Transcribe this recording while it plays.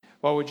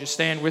Well, would you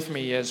stand with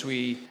me as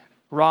we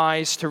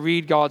rise to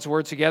read God's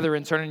Word together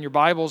and turn in your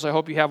Bibles? I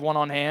hope you have one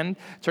on hand.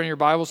 Turn your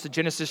Bibles to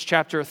Genesis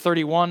chapter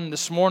 31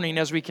 this morning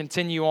as we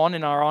continue on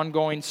in our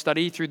ongoing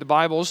study through the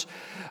Bible's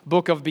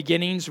book of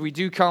beginnings. We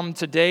do come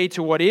today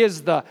to what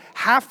is the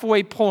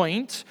halfway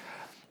point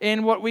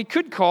in what we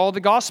could call the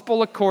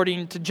gospel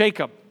according to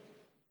Jacob.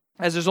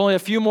 As there's only a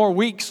few more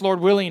weeks, Lord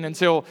willing,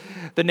 until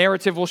the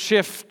narrative will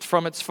shift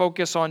from its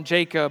focus on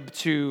Jacob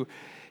to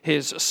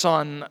his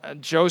son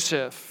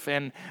Joseph.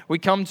 And we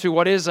come to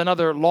what is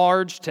another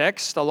large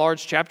text, a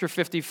large chapter,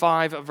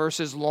 55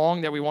 verses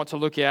long, that we want to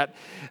look at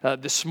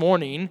this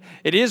morning.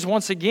 It is,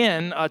 once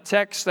again, a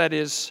text that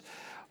is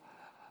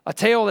a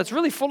tale that's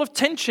really full of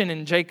tension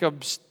in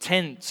Jacob's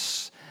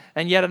tents,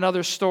 and yet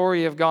another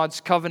story of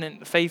God's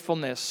covenant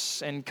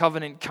faithfulness and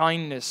covenant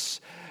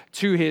kindness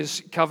to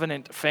his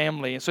covenant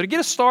family. And so to get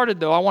us started,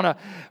 though, I want to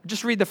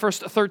just read the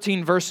first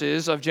 13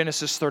 verses of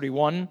Genesis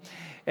 31,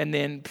 and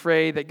then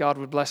pray that God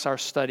would bless our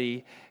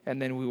study,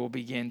 and then we will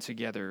begin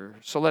together.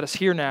 So let us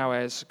hear now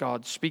as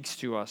God speaks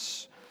to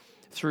us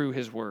through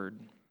his word.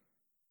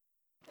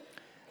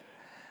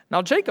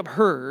 Now Jacob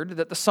heard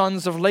that the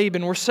sons of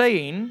Laban were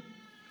saying,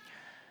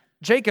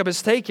 "Jacob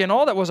has taken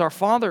all that was our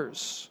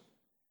father's,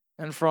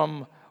 and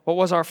from what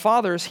was our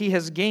father's he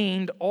has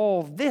gained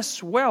all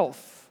this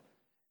wealth."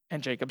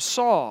 And Jacob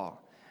saw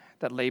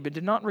that Laban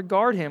did not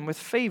regard him with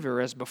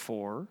favor as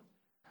before.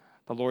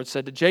 The Lord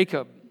said to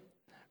Jacob,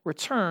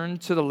 "Return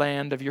to the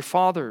land of your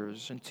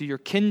fathers and to your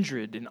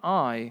kindred, and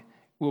I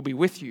will be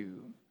with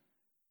you."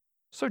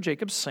 So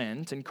Jacob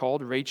sent and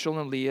called Rachel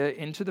and Leah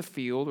into the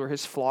field where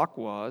his flock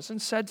was,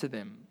 and said to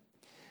them,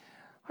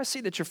 "I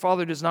see that your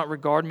father does not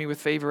regard me with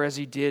favor as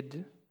he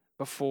did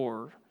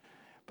before,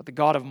 but the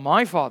God of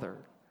my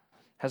father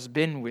has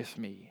been with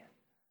me.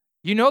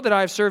 You know that I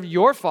have served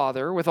your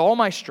father with all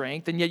my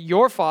strength, and yet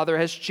your father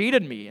has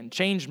cheated me and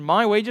changed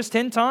my wages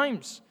 10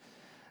 times.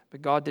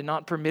 But God did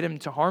not permit him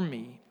to harm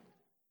me.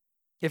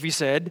 If he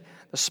said,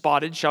 'The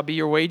spotted shall be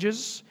your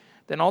wages,'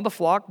 then all the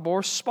flock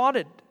bore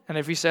spotted. And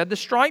if he said, 'The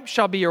striped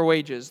shall be your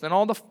wages,' then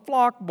all the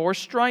flock bore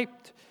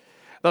striped.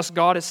 Thus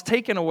God has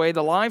taken away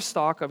the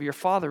livestock of your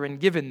father and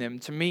given them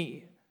to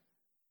me.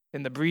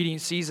 In the breeding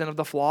season of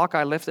the flock,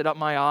 I lifted up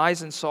my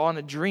eyes and saw in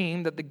a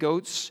dream that the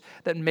goats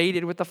that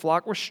mated with the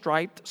flock were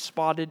striped,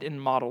 spotted,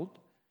 and mottled.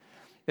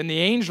 Then the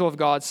angel of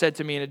God said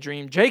to me in a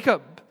dream,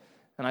 'Jacob.'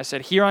 And I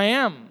said, 'Here I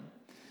am.'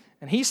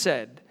 And he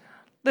said,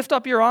 'Lift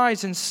up your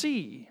eyes and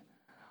see.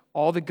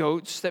 All the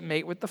goats that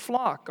mate with the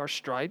flock are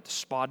striped,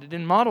 spotted,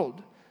 and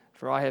mottled.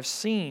 For I have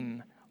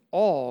seen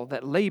all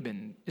that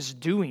Laban is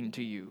doing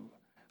to you.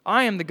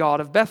 I am the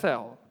God of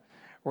Bethel,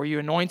 where you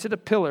anointed a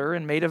pillar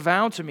and made a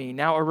vow to me.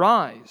 Now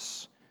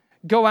arise,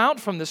 go out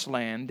from this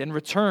land and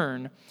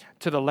return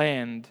to the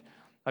land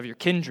of your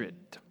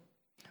kindred.'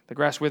 The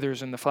grass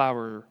withers and the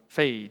flower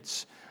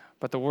fades,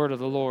 but the word of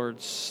the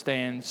Lord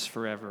stands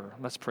forever."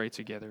 Let's pray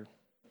together.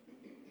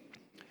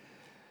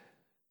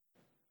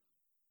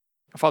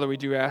 Father, we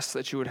do ask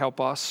that you would help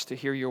us to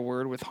hear your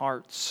word with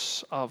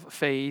hearts of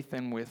faith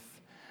and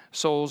with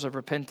souls of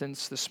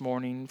repentance this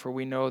morning, for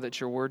we know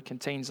that your word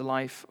contains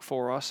life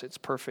for us. It's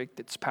perfect,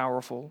 it's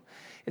powerful,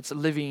 it's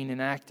living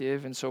and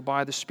active, and so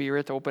by the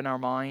Spirit, open our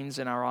minds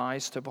and our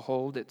eyes to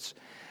behold its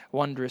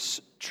wondrous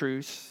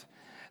truth,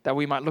 that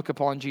we might look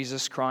upon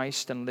Jesus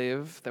Christ and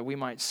live, that we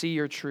might see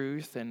your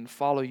truth and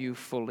follow you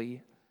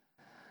fully.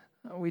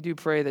 We do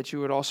pray that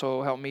you would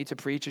also help me to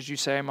preach, as you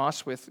say I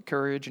must, with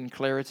courage and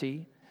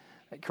clarity,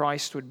 that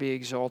Christ would be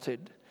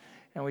exalted.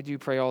 And we do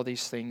pray all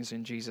these things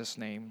in Jesus'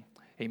 name.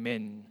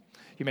 Amen.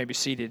 You may be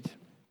seated.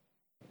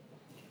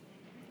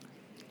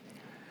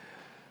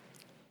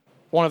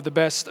 One of the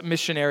best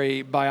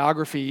missionary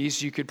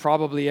biographies you could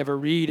probably ever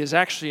read is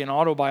actually an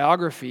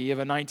autobiography of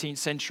a 19th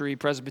century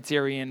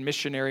Presbyterian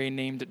missionary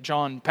named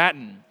John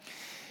Paton.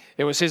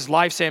 It was his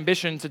life's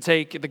ambition to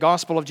take the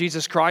gospel of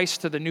Jesus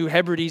Christ to the New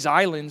Hebrides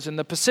Islands in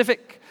the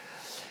Pacific.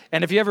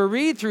 And if you ever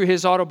read through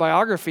his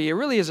autobiography, it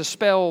really is a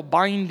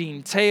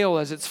spell-binding tale,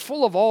 as it's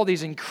full of all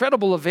these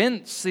incredible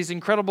events, these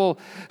incredible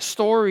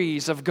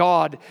stories of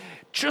God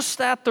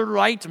just at the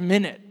right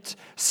minute,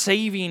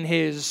 saving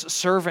his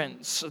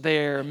servants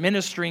there,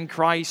 ministering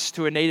Christ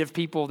to a native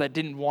people that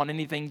didn't want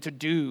anything to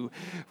do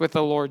with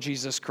the Lord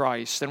Jesus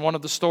Christ. And one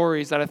of the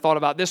stories that I thought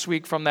about this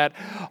week from that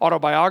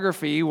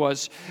autobiography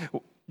was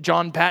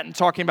John Paton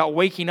talking about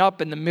waking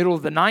up in the middle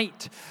of the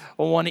night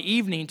one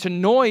evening to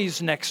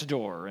noise next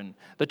door, and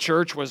the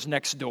church was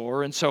next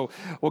door, and so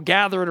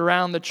gathered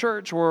around the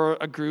church were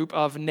a group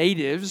of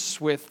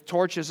natives with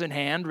torches in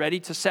hand, ready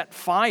to set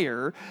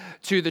fire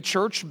to the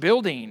church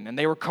building, and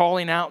they were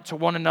calling out to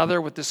one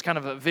another with this kind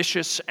of a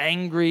vicious,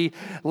 angry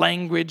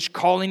language,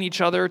 calling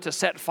each other to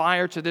set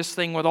fire to this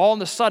thing, with all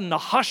of a sudden a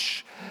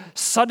hush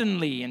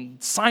suddenly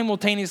and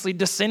simultaneously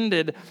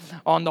descended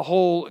on the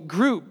whole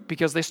group,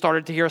 because they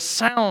started to hear a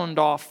sound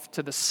off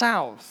to the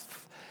south.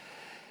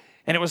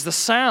 And it was the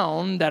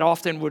sound that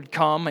often would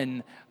come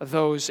in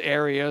those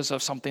areas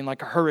of something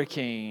like a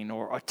hurricane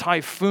or a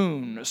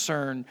typhoon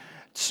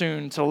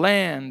soon to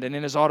land. And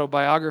in his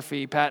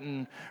autobiography,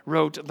 Patton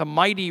wrote, "The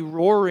mighty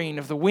roaring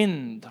of the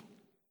wind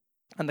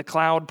and the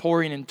cloud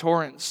pouring in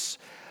torrents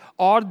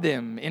awed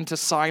them into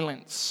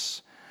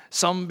silence.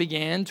 Some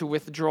began to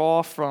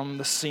withdraw from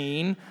the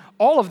scene.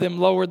 All of them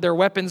lowered their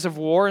weapons of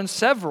war, and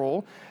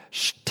several,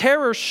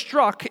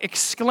 terror-struck,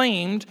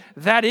 exclaimed,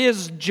 'That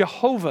is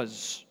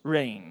Jehovah's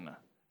reign.'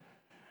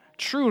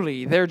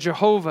 Truly, their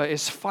Jehovah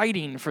is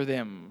fighting for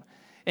them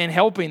and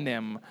helping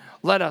them.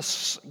 Let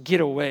us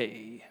get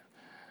away."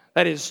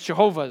 That is,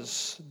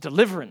 Jehovah's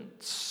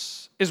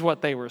deliverance is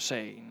what they were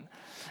saying.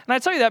 And I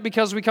tell you that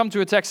because we come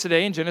to a text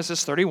today in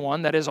Genesis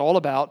 31 that is all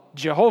about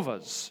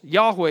Jehovah's,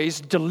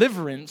 Yahweh's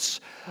deliverance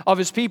of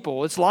his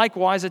people. It's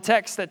likewise a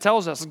text that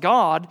tells us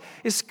God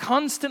is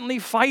constantly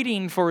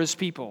fighting for his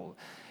people,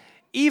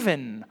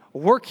 even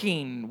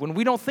working when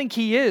we don't think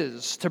he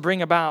is to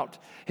bring about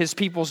his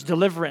people's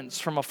deliverance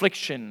from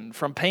affliction,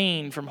 from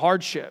pain, from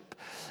hardship,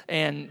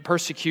 and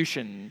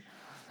persecution.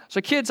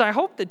 So kids, I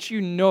hope that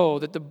you know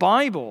that the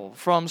Bible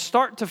from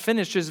start to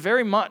finish is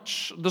very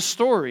much the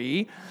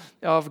story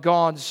of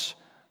God's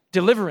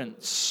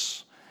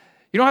deliverance.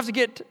 You don't have to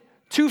get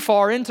too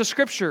far into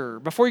Scripture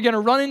before you're going to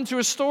run into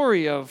a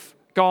story of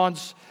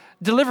God's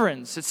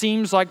deliverance. It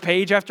seems like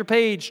page after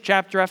page,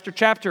 chapter after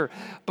chapter,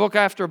 book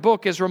after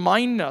book is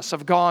reminding us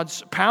of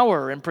God's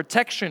power and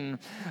protection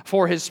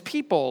for his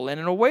people, and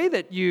in a way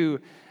that you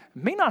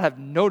may not have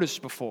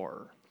noticed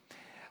before.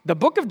 The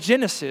book of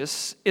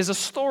Genesis is a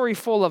story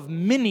full of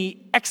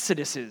mini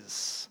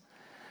exoduses.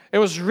 It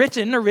was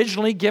written,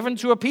 originally given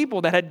to a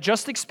people that had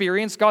just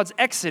experienced God's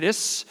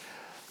exodus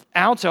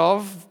out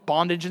of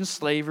bondage and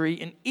slavery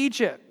in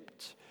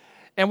Egypt.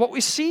 And what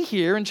we see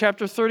here in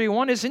chapter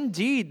 31 is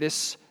indeed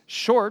this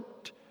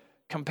short,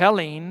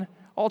 compelling,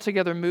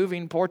 altogether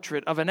moving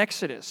portrait of an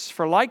exodus.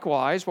 For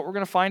likewise, what we're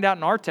going to find out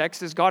in our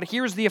text is God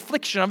hears the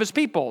affliction of his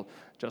people,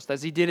 just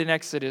as he did in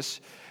Exodus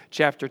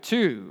chapter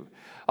 2.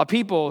 A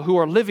people who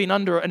are living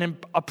under an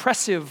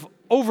oppressive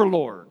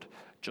overlord,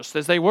 just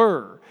as they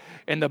were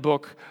in the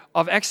book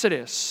of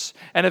Exodus.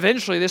 And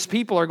eventually this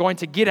people are going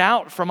to get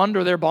out from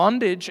under their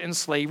bondage and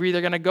slavery.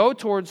 They're going to go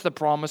towards the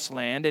promised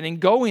land. And in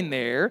going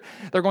there,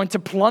 they're going to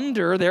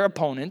plunder their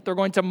opponent. They're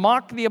going to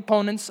mock the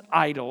opponent's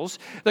idols.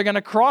 They're going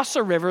to cross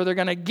a river. They're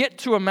going to get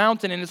to a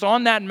mountain. And it's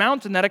on that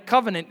mountain that a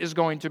covenant is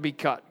going to be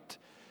cut.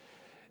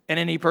 And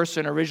any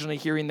person originally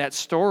hearing that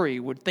story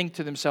would think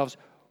to themselves,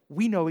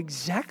 we know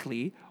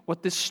exactly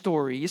what this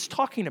story is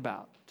talking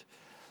about.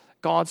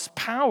 God's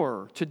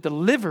power to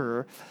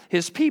deliver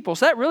his people.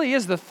 So that really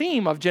is the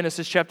theme of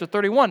Genesis chapter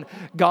 31.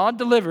 God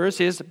delivers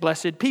his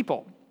blessed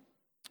people.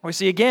 We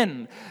see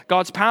again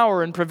God's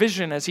power and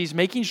provision as he's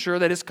making sure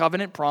that his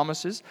covenant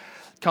promises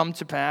come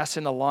to pass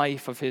in the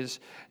life of his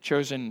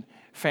chosen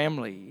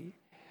family.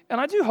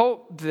 And I do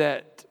hope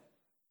that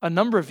a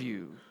number of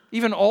you,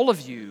 even all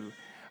of you,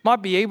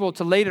 might be able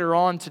to later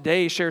on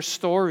today share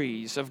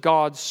stories of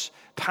God's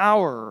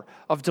power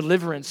of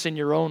deliverance in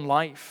your own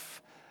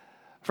life.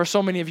 For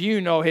so many of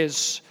you know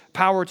his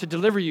power to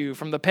deliver you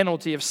from the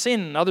penalty of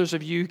sin. Others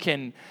of you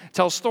can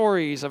tell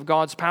stories of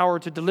God's power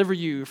to deliver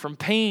you from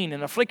pain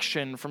and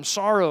affliction, from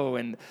sorrow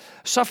and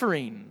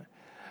suffering.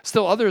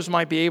 Still others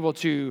might be able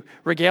to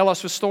regale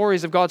us with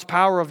stories of God's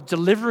power of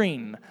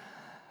delivering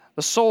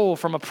the soul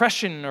from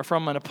oppression or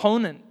from an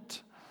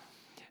opponent.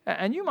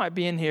 And you might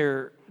be in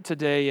here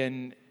today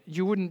and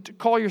you wouldn't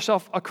call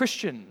yourself a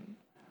Christian.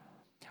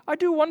 I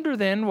do wonder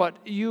then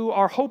what you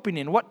are hoping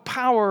in, what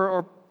power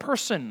or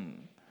person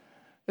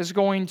is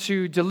going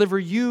to deliver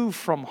you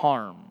from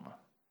harm.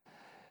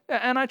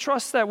 And I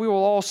trust that we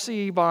will all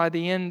see by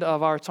the end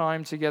of our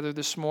time together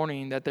this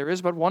morning that there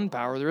is but one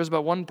power, there is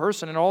but one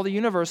person in all the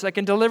universe that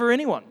can deliver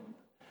anyone.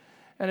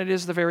 And it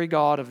is the very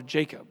God of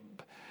Jacob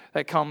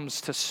that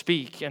comes to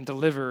speak and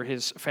deliver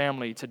his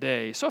family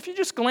today. So if you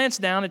just glance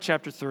down at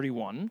chapter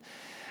 31,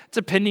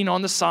 depending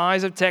on the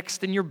size of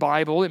text in your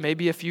Bible, it may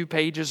be a few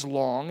pages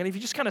long. And if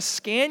you just kind of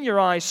scan your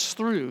eyes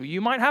through,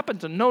 you might happen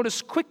to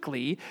notice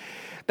quickly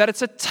that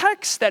it's a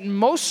text that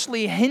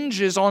mostly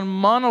hinges on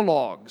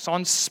monologues,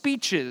 on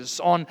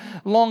speeches, on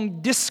long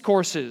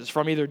discourses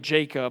from either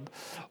Jacob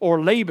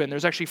or Laban.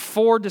 There's actually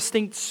 4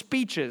 distinct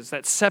speeches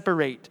that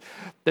separate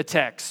the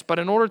text. But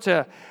in order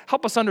to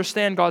help us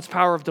understand God's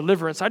power of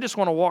deliverance, I just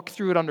want to walk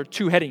through it under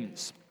 2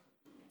 headings.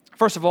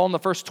 First of all, in the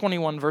first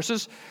 21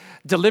 verses,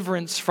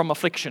 deliverance from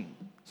affliction.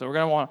 So we're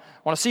going to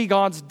want to see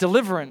God's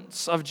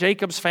deliverance of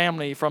Jacob's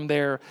family from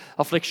their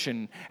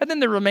affliction. And then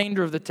the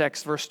remainder of the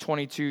text, verse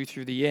 22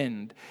 through the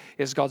end,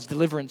 is God's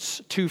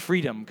deliverance to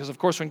freedom. Because of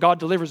course, when God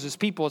delivers his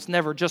people, it's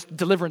never just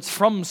deliverance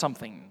from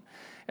something.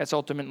 It's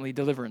ultimately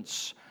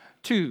deliverance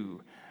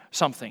to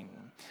something.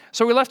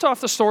 So we left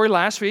off the story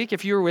last week,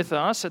 if you were with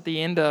us, at the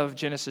end of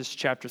Genesis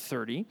chapter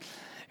 30.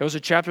 It was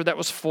a chapter that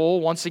was full,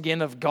 once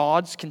again, of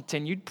God's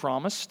continued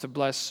promise to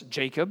bless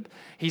Jacob.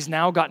 He's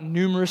now got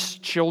numerous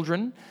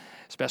children.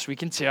 As best we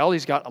can tell,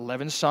 he's got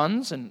 11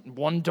 sons and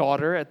 1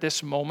 daughter at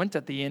this moment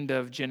at the end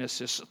of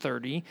Genesis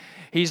 30.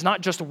 He's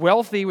not just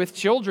wealthy with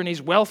children,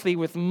 he's wealthy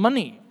with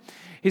money.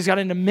 He's got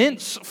an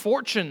immense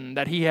fortune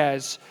that he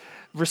has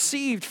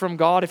received from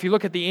God. If you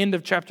look at the end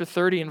of chapter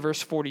 30 and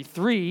verse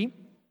 43,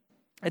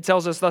 it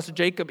tells us, thus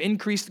Jacob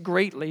increased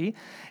greatly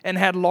and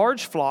had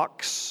large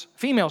flocks,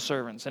 female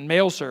servants and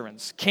male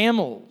servants,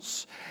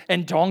 camels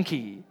and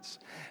donkeys.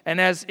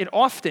 And as it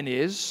often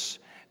is,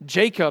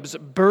 Jacob's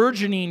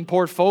burgeoning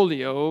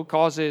portfolio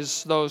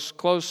causes those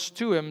close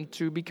to him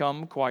to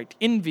become quite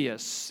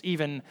envious,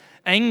 even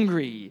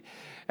angry.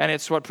 And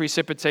it's what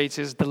precipitates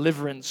his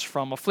deliverance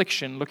from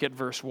affliction. Look at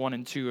verse 1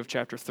 and 2 of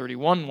chapter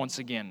 31 once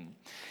again.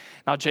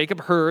 Now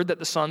Jacob heard that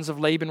the sons of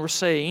Laban were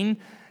saying,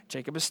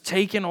 Jacob has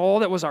taken all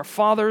that was our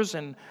father's,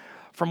 and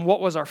from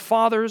what was our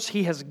father's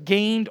he has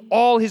gained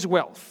all his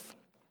wealth.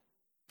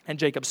 And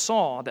Jacob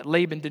saw that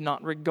Laban did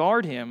not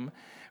regard him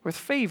with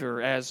favor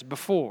as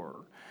before.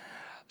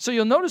 So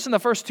you'll notice in the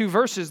first two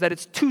verses that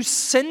it's two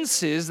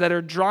senses that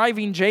are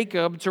driving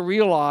Jacob to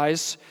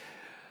realize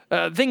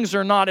things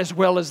are not as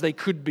well as they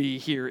could be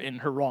here in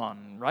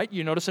Haran, right?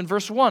 You notice in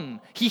verse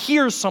 1, he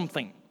hears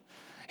something.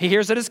 He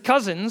hears that his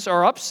cousins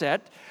are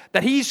upset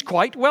that he's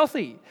quite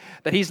wealthy,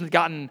 that he's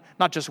gotten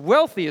not just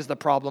wealthy is the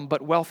problem,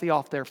 but wealthy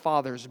off their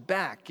father's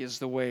back is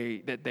the way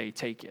that they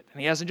take it.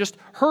 And he hasn't just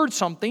heard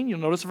something. You'll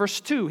notice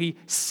verse 2, he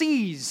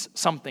sees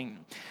something.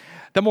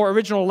 The more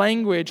original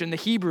language in the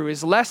Hebrew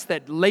is less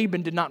that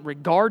Laban did not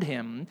regard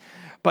him,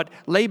 but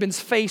Laban's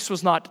face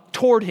was not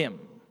toward him.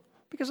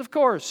 Because of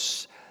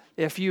course,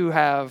 if you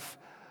have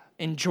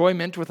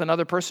enjoyment with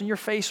another person, your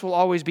face will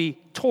always be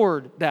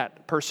toward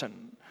that person.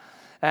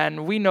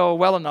 And we know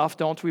well enough,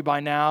 don't we, by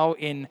now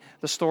in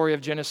the story of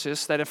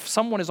Genesis, that if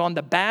someone is on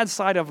the bad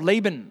side of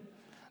Laban,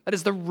 that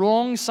is the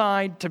wrong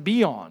side to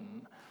be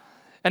on.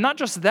 And not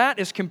just that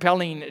is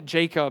compelling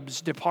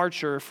Jacob's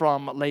departure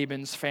from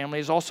Laban's family,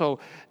 is also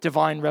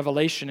divine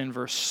revelation in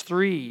verse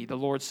 3. The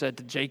Lord said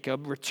to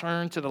Jacob,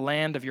 return to the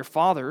land of your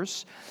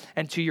fathers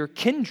and to your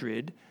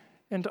kindred,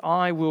 and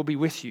I will be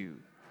with you.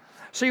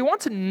 So you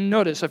want to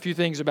notice a few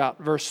things about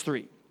verse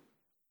 3.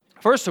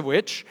 First of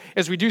which,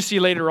 as we do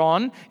see later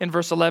on in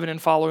verse 11 and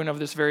following of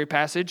this very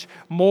passage,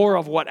 more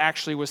of what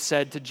actually was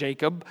said to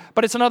Jacob.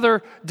 But it's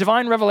another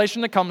divine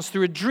revelation that comes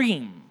through a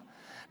dream.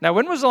 Now,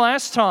 when was the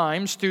last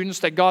time, students,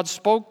 that God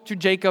spoke to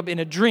Jacob in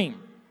a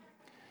dream?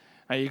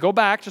 Now, you go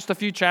back just a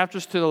few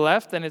chapters to the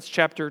left, and it's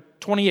chapter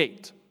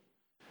 28.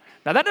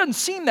 Now, that doesn't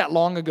seem that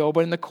long ago,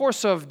 but in the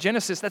course of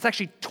Genesis, that's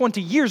actually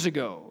 20 years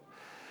ago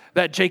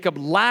that Jacob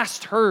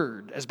last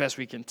heard, as best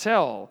we can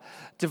tell,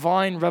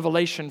 divine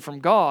revelation from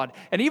God.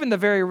 And even the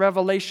very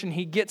revelation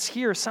he gets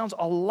here sounds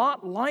a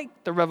lot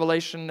like the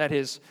revelation that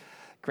his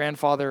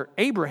grandfather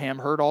Abraham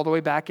heard all the way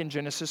back in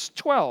Genesis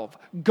 12.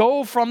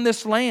 Go from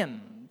this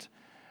land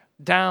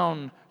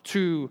down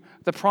to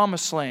the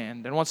promised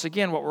land. And once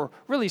again, what we're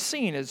really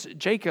seeing is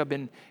Jacob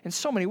in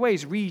so many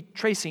ways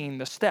retracing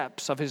the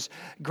steps of his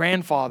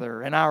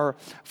grandfather and our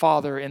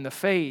father in the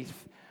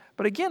faith.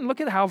 But again, look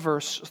at how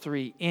verse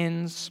 3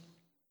 ends,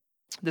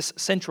 this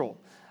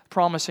central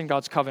promise in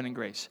God's covenant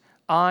grace.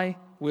 I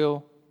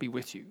will be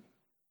with you.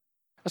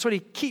 That's what he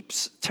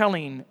keeps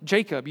telling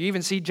Jacob. You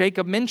even see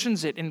Jacob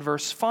mentions it in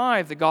verse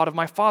 5. The God of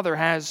my father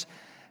has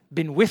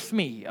been with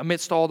me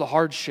amidst all the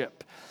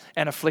hardship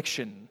and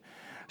affliction.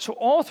 So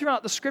all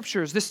throughout the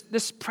scriptures,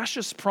 this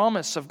precious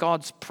promise of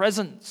God's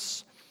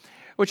presence,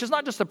 which is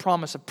not just a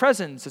promise of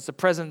presence, it's a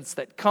presence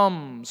that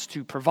comes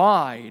to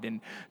provide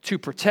and to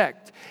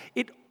protect.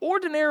 It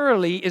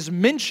ordinarily is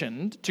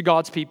mentioned to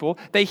God's people.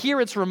 They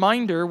hear its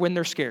reminder when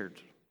they're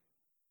scared,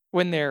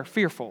 when they're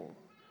fearful,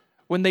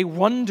 when they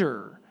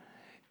wonder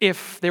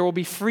if there will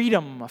be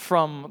freedom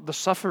from the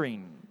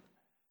suffering.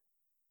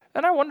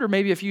 And I wonder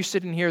maybe if you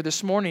sit in here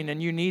this morning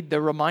and you need the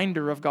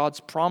reminder of God's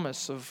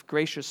promise of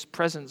gracious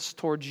presence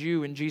towards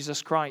you in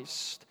Jesus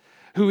Christ,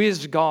 who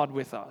is God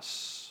with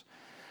us.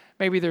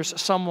 Maybe there's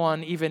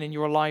someone even in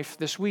your life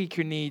this week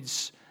who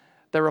needs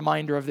the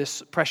reminder of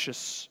this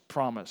precious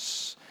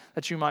promise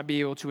that you might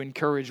be able to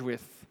encourage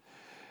with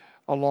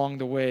along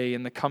the way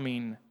in the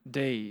coming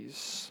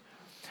days.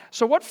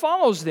 So what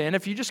follows then,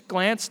 if you just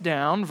glance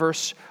down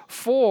verse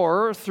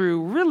 4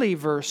 through really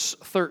verse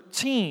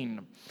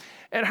 13,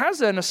 it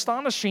has an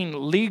astonishing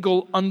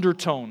legal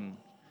undertone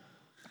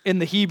in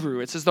the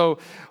Hebrew. It's as though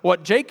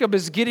what Jacob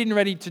is getting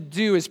ready to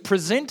do is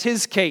present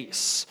his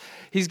case.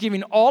 He's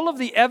giving all of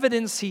the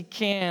evidence he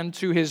can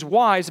to his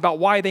wives about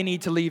why they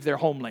need to leave their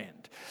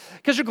homeland.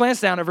 Because you glance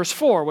down at verse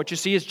 4, what you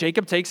see is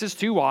Jacob takes his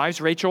two wives,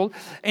 Rachel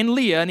and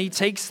Leah, and he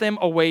takes them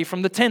away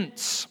from the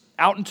tents,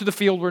 out into the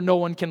field where no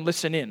one can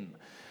listen in.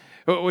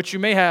 Which you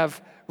may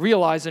have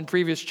realized in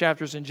previous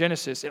chapters in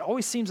Genesis, it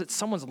always seems that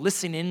someone's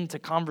listening in to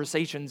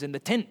conversations in the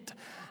tent.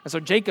 And so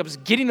Jacob's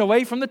getting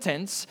away from the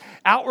tents,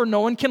 out where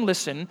no one can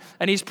listen,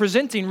 and he's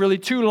presenting really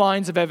two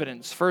lines of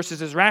evidence. First is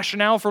his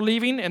rationale for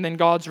leaving, and then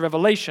God's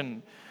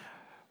revelation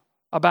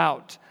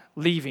about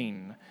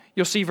leaving.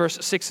 You'll see verse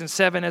 6 and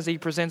 7 as he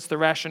presents the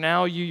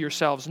rationale. You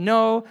yourselves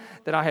know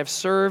that I have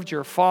served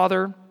your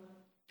father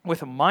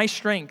with my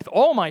strength,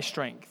 all my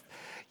strength,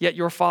 yet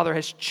your father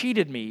has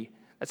cheated me.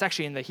 That's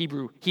actually in the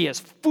Hebrew, he has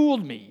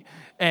fooled me,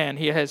 and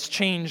he has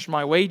changed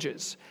my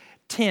wages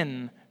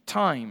 10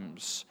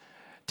 times.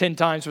 10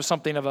 times was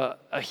something of a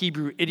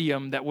Hebrew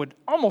idiom that would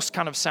almost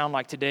kind of sound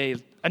like today,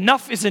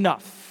 enough is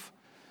enough.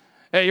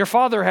 Your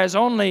father has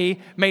only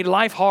made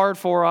life hard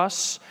for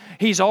us.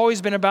 He's always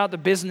been about the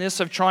business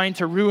of trying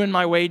to ruin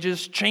my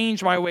wages,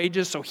 change my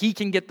wages so he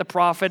can get the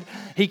profit.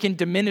 He can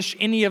diminish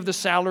any of the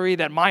salary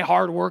that my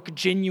hard work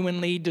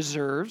genuinely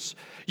deserves.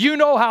 You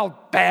know how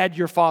bad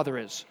your father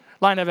is.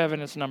 Line of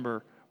evidence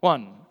number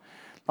 1.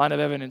 Line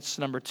of evidence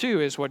number 2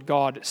 is what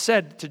God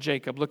said to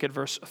Jacob. Look at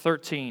verse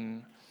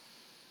 13.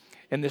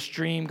 In this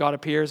dream, God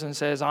appears and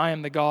says, I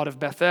am the God of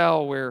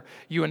Bethel, where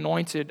you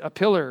anointed a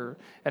pillar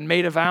and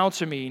made a vow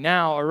to me.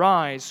 Now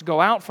arise, go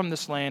out from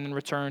this land and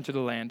return to the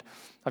land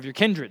of your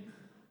kindred.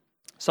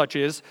 Such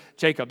is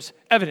Jacob's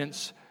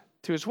evidence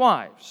to his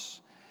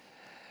wives.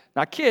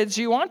 Now, kids,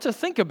 you want to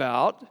think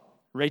about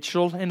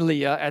Rachel and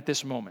Leah at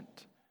this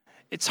moment.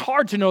 It's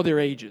hard to know their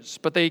ages,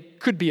 but they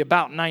could be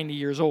about 90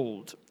 years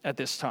old at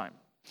this time.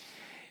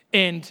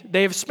 And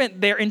they have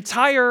spent their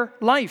entire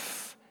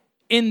life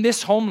in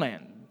this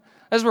homeland.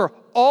 That's where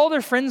all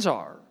their friends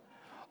are,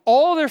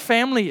 all their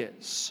family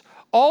is,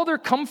 all their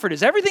comfort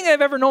is. Everything they've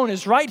ever known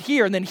is right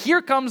here. And then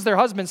here comes their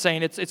husband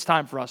saying, it's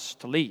time for us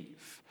to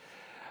leave.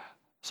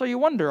 So you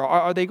wonder,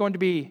 are they going to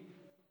be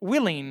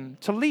willing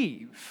to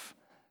leave?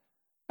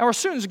 Now, we're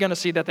soon going to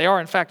see that they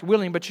are, in fact,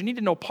 willing, but you need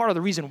to know part of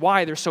the reason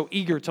why they're so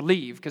eager to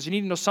leave, because you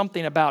need to know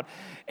something about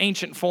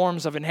ancient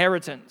forms of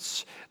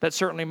inheritance that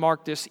certainly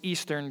mark this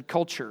Eastern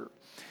culture.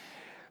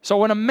 So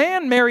when a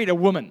man married a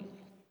woman,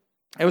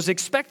 it was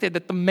expected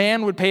that the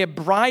man would pay a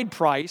bride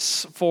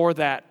price for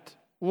that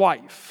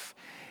wife.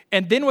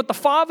 And then what the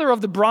father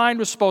of the bride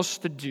was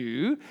supposed to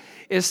do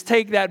is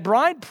take that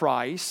bride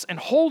price and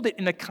hold it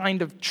in a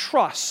kind of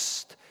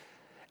trust,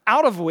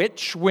 out of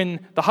which, when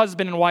the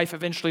husband and wife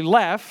eventually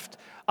left,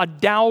 a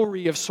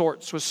dowry of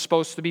sorts was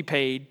supposed to be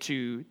paid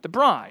to the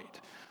bride.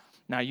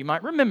 Now, you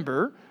might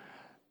remember,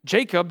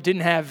 Jacob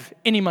didn't have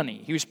any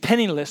money. He was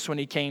penniless when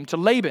he came to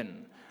Laban.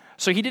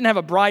 So he didn't have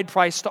a bride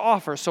price to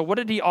offer. So what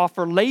did he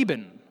offer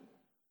Laban?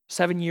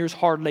 7 years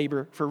hard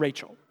labor for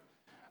Rachel.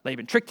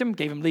 Laban tricked him,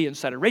 gave him Leah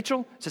instead of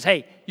Rachel. Says,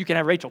 hey, you can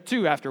have Rachel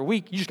too after a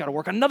week. You just got to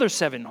work another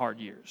 7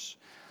 hard years.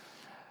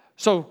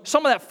 So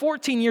some of that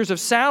 14 years of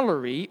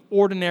salary,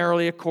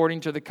 ordinarily according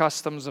to the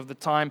customs of the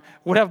time,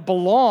 would have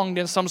belonged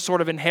in some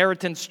sort of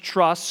inheritance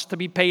trust to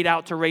be paid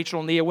out to Rachel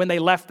and Leah when they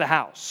left the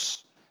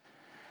house.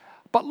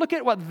 But look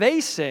at what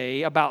they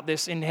say about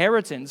this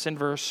inheritance in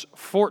verse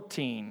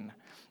 14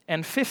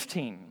 and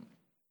 15.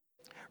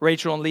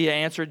 Rachel and Leah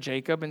answered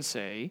Jacob and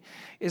say,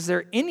 is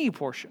there any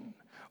portion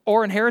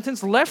or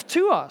inheritance left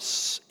to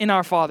us in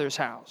our father's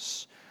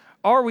house?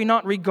 Are we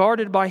not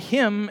regarded by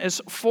him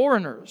as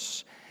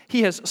foreigners?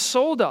 He has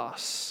sold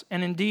us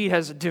and indeed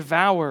has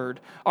devoured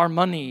our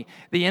money.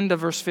 The end of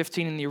verse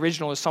 15 in the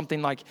original is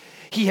something like,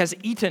 he has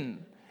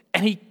eaten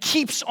and he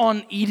keeps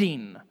on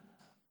eating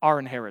our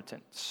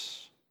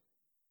inheritance.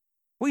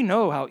 We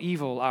know how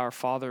evil our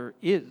father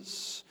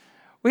is.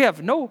 We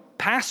have no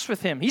past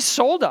with him. He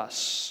sold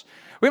us.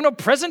 We have no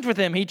present with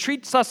him. He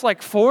treats us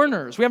like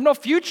foreigners. We have no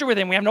future with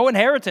him. We have no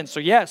inheritance. So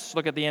yes,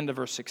 look at the end of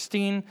verse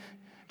 16.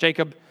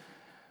 Jacob,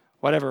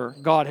 whatever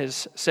God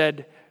has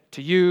said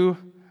to you,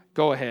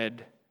 go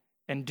ahead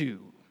and do.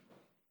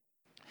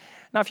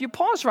 Now, if you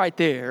pause right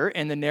there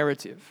in the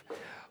narrative,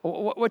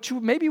 what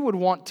you maybe would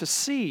want to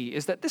see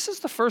is that this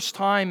is the first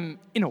time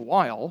in a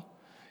while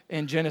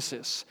in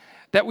Genesis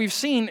that we've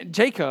seen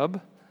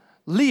Jacob,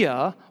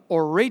 Leah,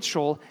 or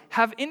Rachel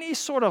have any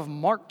sort of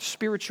marked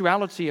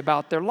spirituality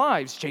about their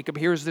lives. Jacob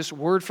hears this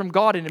word from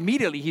God, and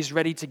immediately he's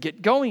ready to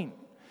get going.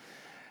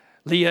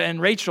 Leah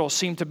and Rachel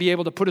seem to be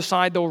able to put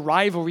aside the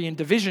rivalry and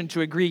division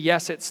to agree,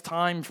 yes, it's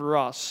time for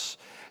us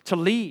to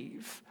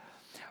leave.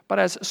 But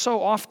as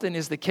so often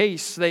is the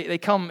case, they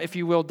come, if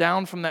you will,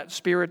 down from that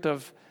spirit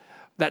of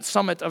that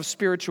summit of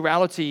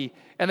spirituality,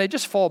 and they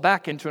just fall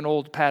back into an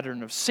old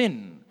pattern of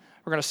sin.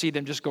 We're going to see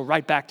them just go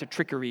right back to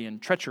trickery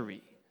and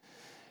treachery.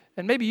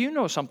 And maybe you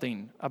know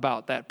something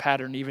about that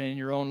pattern even in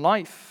your own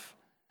life.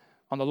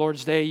 On the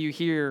Lord's Day, you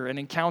hear and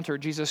encounter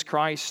Jesus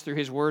Christ through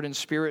his word and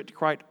spirit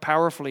quite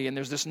powerfully, and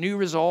there's this new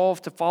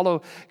resolve to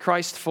follow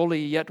Christ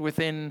fully, yet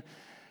within,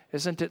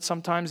 isn't it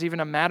sometimes even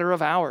a matter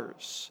of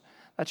hours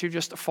that you've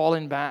just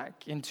fallen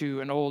back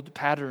into an old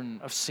pattern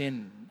of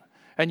sin,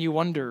 and you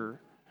wonder,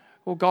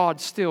 will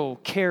God still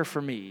care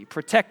for me,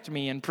 protect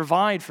me, and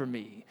provide for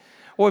me?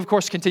 Well, of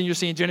course, continue to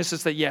see in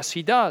Genesis that yes,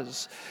 he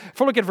does. If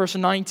we look at verse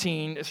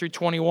 19 through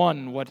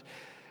 21, what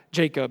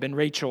Jacob and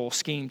Rachel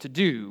schemed to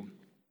do.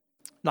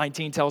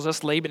 19 tells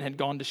us Laban had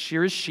gone to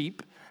shear his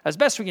sheep. As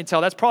best we can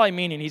tell, that's probably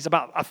meaning he's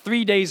about a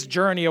 3 days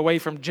journey away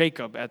from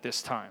Jacob at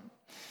this time.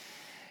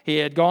 He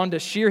had gone to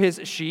shear his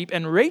sheep,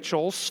 and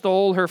Rachel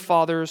stole her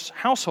father's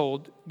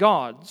household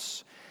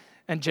gods.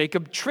 And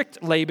Jacob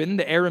tricked Laban,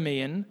 the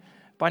Aramean,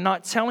 by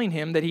not telling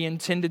him that he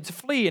intended to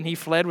flee, and he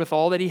fled with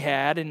all that he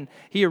had, and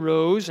he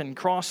arose and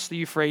crossed the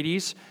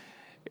Euphrates.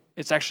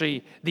 It's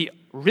actually the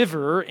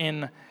river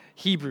in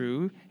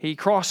Hebrew. He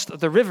crossed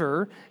the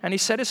river, and he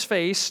set his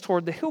face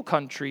toward the hill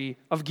country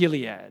of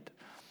Gilead.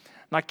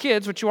 Now,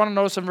 kids, what you want to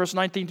notice in verse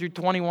 19 through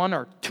 21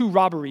 are two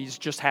robberies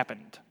just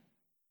happened.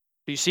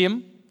 Do you see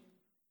them?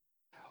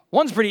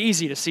 One's pretty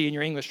easy to see in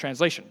your English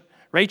translation.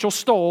 Rachel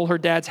stole her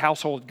dad's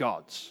household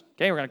gods.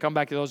 Okay, we're going to come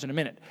back to those in a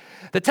minute.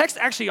 The text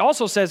actually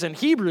also says in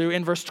Hebrew,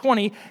 in verse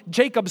 20,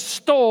 Jacob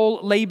stole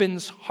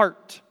Laban's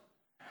heart.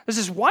 There's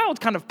this wild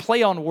kind of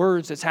play on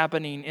words that's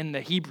happening in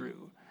the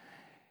Hebrew.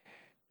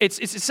 It's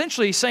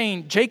essentially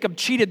saying Jacob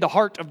cheated the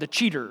heart of the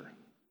cheater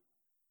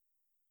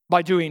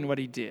by doing what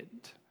he did.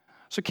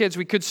 So kids,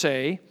 we could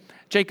say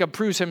Jacob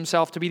proves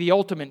himself to be the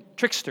ultimate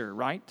trickster,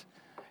 right?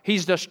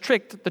 He's just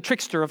tricked the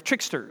trickster of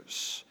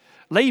tricksters.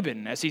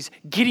 Laban, as he's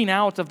getting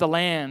out of the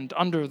land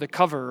under the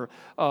cover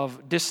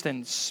of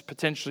distance,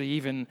 potentially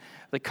even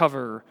the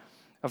cover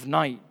of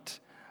night,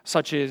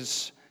 such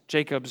is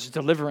Jacob's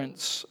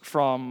deliverance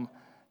from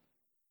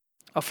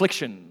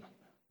affliction.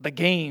 The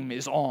game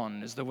is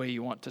on, is the way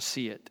you want to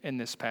see it in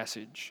this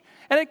passage.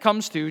 And it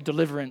comes to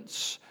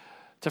deliverance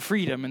to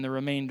freedom in the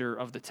remainder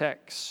of the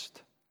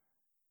text.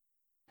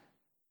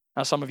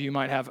 Now, some of you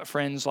might have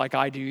friends like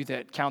I do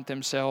that count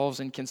themselves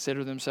and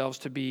consider themselves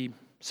to be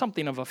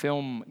something of a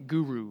film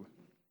guru.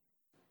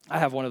 I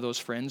have one of those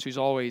friends who's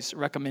always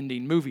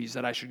recommending movies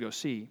that I should go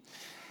see.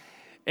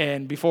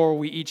 And before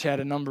we each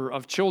had a number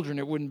of children,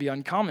 it wouldn't be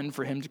uncommon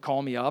for him to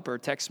call me up or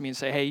text me and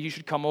say, hey, you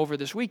should come over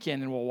this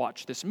weekend and we'll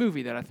watch this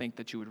movie that I think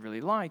that you would really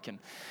like. And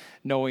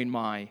knowing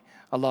my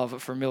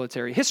love for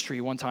military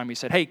history, one time he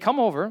said, hey, come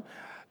over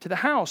to the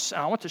house.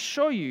 I want to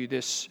show you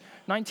this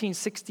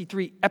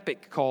 1963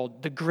 epic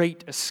called The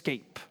Great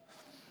Escape.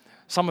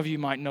 Some of you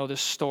might know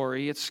this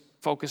story. It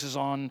focuses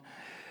on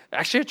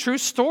actually a true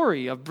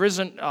story of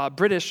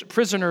British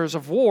prisoners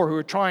of war who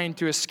are trying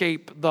to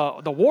escape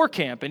the war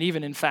camp, and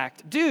even in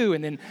fact do.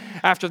 And then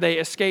after they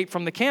escape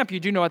from the camp,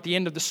 you do know at the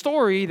end of the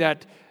story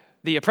that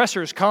the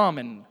oppressors come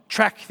and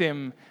track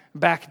them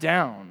back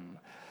down.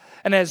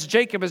 And as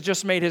Jacob has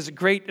just made his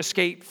great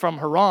escape from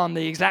Haran,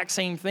 the exact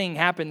same thing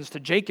happens to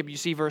Jacob. You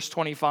see verse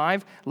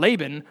 25,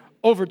 Laban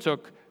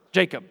overtook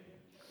Jacob.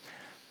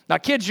 Now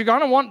kids, you're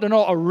going to want to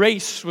know a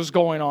race was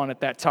going on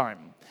at that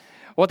time.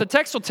 What the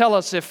text will tell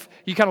us if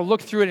you kind of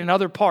look through it in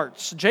other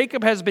parts,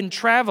 Jacob has been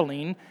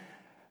traveling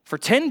for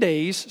 10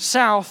 days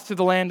south to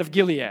the land of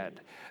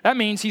Gilead. That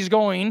means he's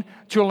going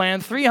to a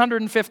land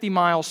 350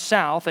 miles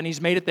south, and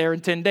he's made it there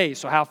in 10 days.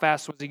 So how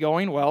fast was he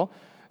going? Well,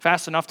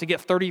 fast enough to get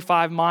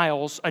 35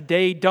 miles a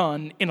day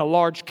done in a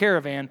large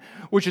caravan,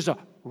 which is a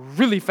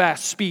really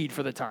fast speed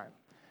for the time.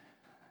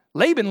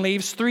 Laban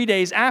leaves 3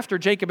 days after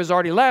Jacob has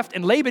already left,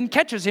 and Laban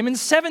catches him in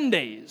 7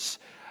 days.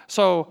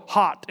 So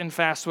hot and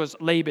fast was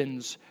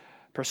Laban's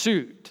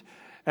pursuit.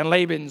 And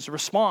Laban's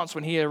response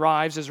when he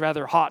arrives is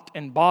rather hot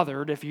and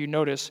bothered. If you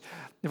notice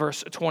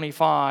verse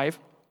 25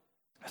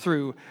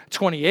 through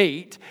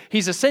 28,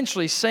 he's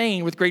essentially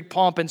saying with great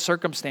pomp and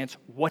circumstance,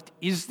 what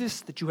is this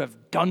that you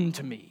have done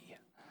to me?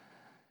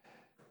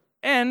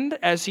 And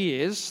as he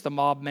is, the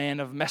mob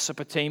man of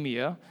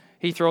Mesopotamia,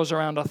 he throws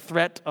around a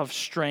threat of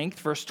strength,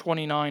 verse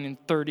 29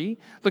 and 30.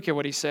 Look at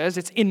what he says.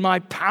 It's in my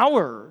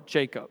power,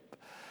 Jacob,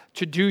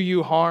 to do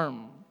you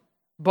harm.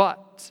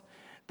 But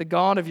the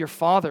God of your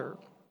father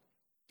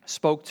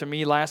spoke to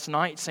me last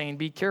night, saying,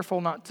 be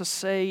careful not to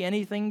say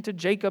anything to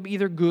Jacob,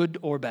 either good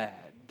or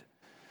bad.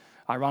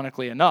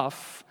 Ironically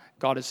enough,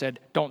 God has said,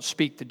 don't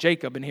speak to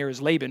Jacob. And here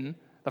is Laban.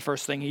 The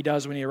first thing he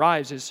does when he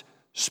arrives is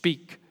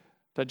speak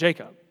to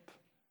Jacob.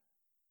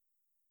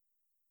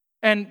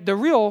 And the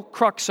real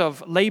crux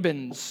of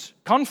Laban's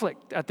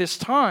conflict at this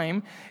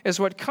time is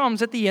what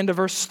comes at the end of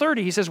verse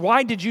 30. He says,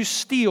 why did you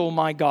steal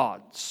my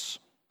gods?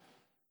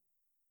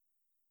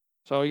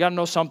 So you got to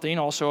know something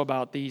also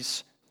about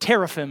these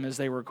teraphim, as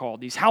they were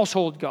called, these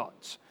household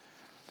gods.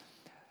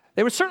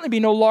 They would certainly be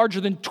no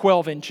larger than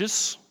 12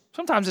 inches,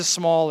 sometimes as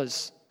small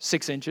as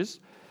 6 inches.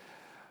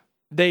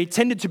 They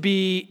tended to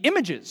be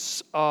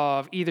images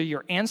of either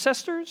your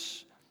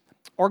ancestors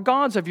or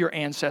gods of your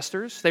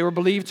ancestors. They were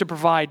believed to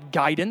provide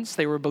guidance.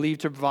 They were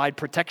believed to provide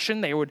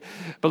protection. They were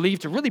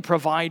believed to really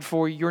provide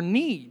for your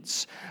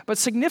needs. But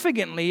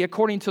significantly,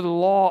 according to the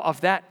law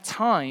of that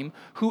time,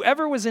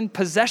 whoever was in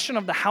possession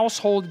of the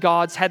household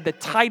gods had the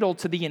title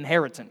to the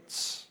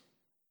inheritance.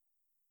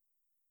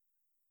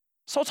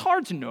 So it's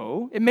hard to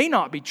know. It may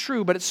not be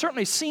true, but it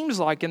certainly seems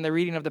like in the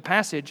reading of the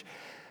passage,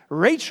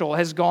 Rachel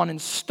has gone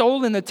and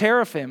stolen the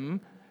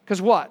teraphim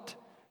because what?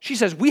 She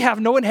says, we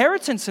have no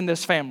inheritance in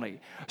this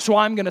family, so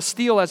I'm going to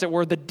steal, as it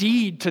were, the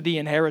deed to the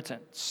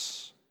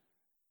inheritance.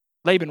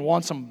 Laban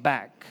wants them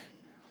back.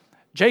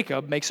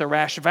 Jacob makes a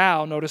rash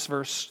vow, notice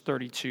verse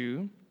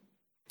 32,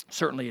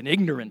 certainly an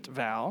ignorant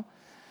vow.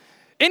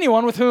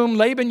 Anyone with whom,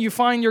 Laban, you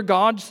find your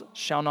gods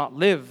shall not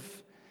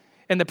live.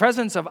 In the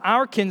presence of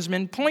our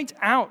kinsmen, point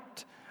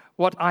out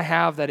what I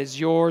have that is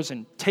yours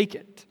and take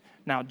it.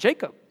 Now,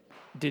 Jacob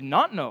did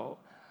not know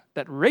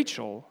that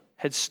Rachel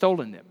had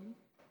stolen them.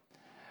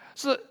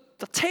 So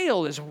the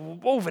tale is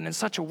woven in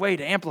such a way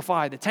to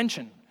amplify the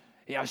tension.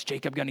 Yeah, is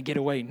Jacob going to get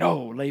away?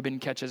 No, Laban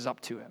catches up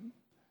to him.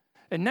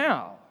 And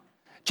now,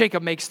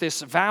 Jacob makes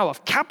this vow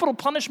of capital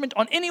punishment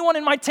on anyone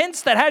in my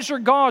tents that has your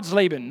gods,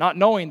 Laban, not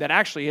knowing that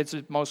actually it's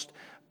his most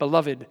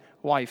beloved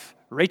wife,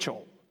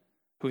 Rachel,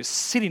 who is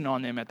sitting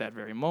on them at that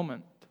very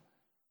moment.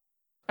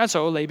 And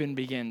so Laban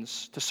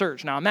begins to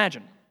search. Now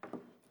imagine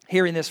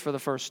hearing this for the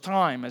first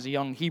time as a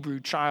young Hebrew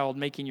child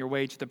making your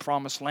way to the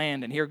promised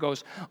land. And here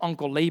goes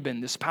Uncle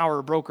Laban, this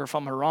power broker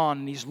from Haran,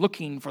 and he's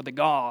looking for the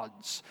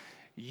gods.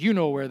 You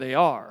know where they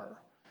are.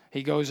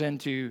 He goes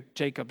into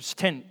Jacob's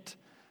tent.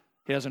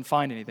 He doesn't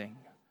find anything.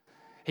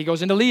 He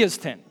goes into Leah's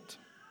tent.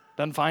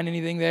 Doesn't find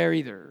anything there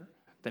either.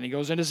 Then he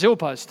goes into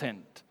Zilpah's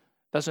tent.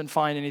 Doesn't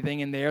find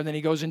anything in there. Then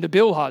he goes into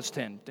Bilhah's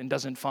tent and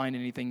doesn't find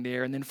anything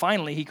there. And then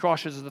finally he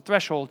crosses the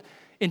threshold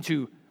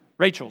into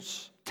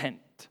Rachel's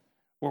tent,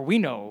 where we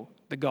know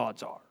the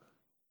gods are.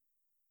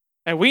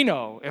 And we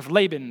know if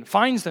Laban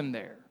finds them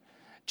there,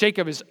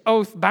 Jacob is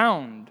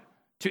oath-bound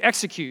to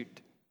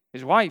execute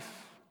his wife.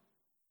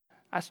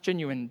 That's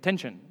genuine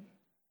tension.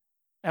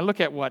 And look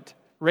at what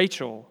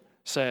Rachel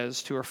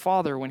says to her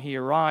father when he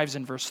arrives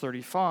in verse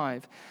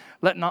 35.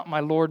 Let not my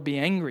Lord be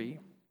angry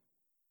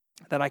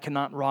that I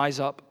cannot rise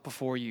up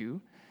before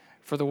you,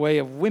 for the way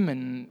of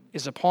women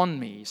is upon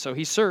me. So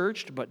he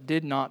searched, but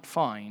did not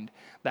find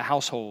the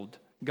household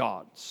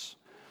gods.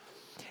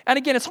 And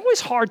again, it's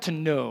always hard to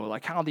know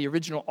like how the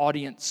original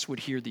audience would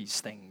hear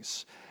these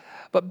things.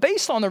 But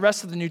based on the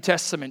rest of the New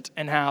Testament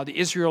and how the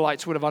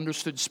Israelites would have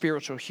understood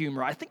spiritual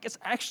humor, I think it's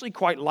actually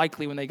quite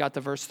likely when they got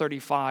to verse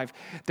 35,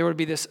 there would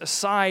be this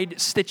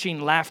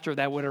side-stitching laughter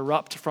that would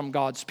erupt from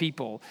God's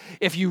people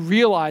if you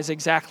realize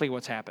exactly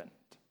what's happened.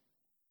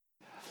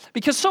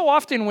 Because so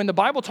often when the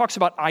Bible talks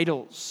about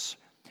idols,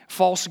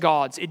 false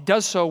gods, it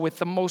does so with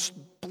the most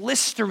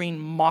blistering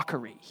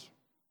mockery.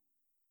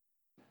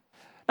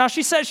 Now,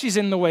 she says she's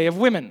in the way of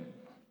women.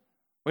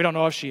 We don't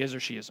know if she is or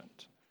she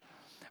isn't.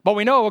 But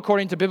we know,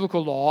 according to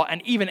biblical law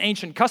and even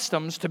ancient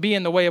customs, to be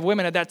in the way of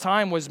women at that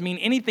time was mean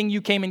anything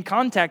you came in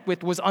contact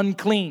with was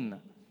unclean.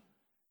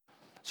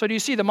 So do you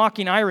see the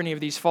mocking irony of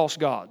these false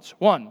gods?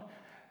 One,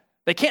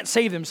 they can't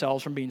save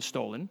themselves from being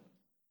stolen.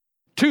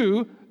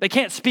 Two, they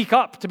can't speak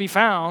up to be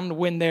found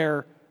when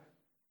their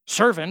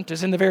servant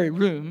is in the very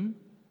room.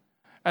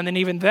 And then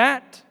even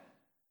that,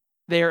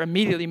 they are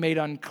immediately made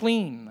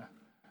unclean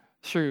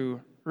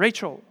through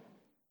Rachel.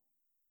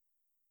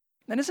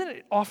 And isn't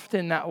it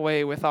often that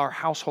way with our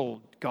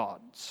household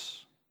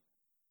gods?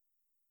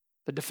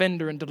 The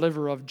defender and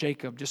deliverer of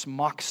Jacob just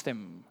mocks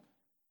them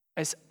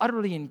as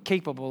utterly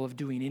incapable of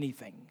doing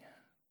anything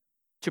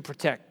to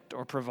protect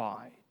or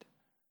provide.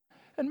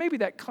 And maybe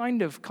that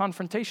kind of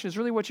confrontation is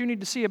really what you need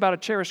to see about a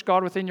cherished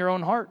God within your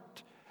own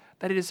heart,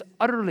 that it is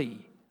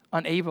utterly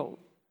unable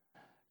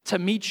to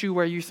meet you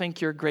where you think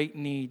your great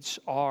needs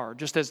are,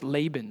 just as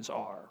Laban's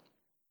are.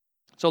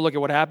 So look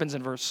at what happens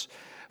in verse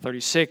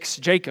 36.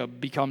 Jacob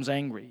becomes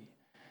angry.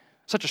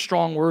 Such a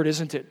strong word,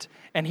 isn't it?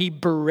 And he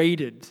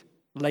berated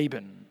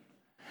Laban.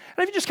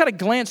 And if you just kind of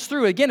glance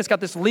through, again, it's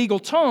got this legal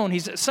tone.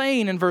 He's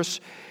saying in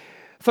verse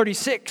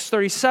 36,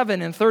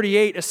 37, and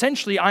 38,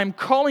 essentially, I'm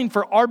calling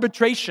for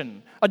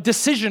arbitration, a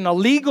decision, a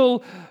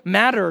legal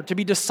matter to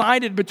be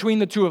decided between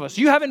the two of us.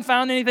 You haven't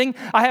found anything.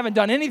 I haven't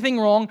done anything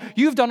wrong.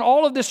 You've done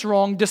all of this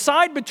wrong.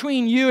 Decide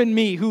between you and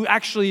me who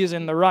actually is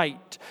in the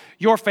right,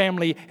 your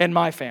family and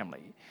my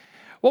family.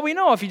 Well, we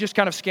know if you just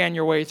kind of scan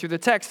your way through the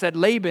text that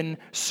Laban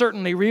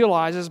certainly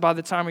realizes by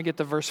the time we get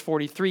to verse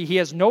 43, he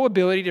has no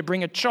ability to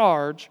bring a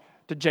charge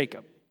to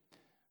Jacob.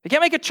 He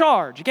can't make a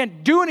charge. He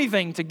can't do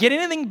anything to get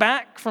anything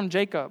back from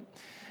Jacob.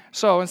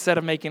 So instead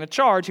of making a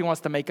charge, he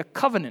wants to make a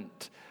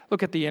covenant.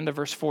 Look at the end of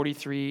verse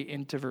 43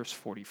 into verse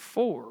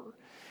 44.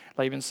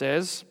 Laban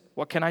says,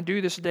 what can I do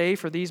this day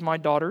for these my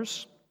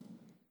daughters,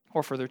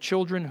 or for their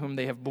children whom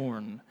they have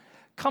borne?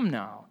 Come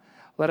now,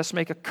 let us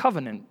make a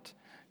covenant,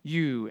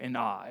 you and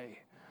I.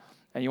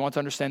 And you want to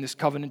understand this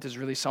covenant is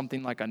really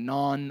something like a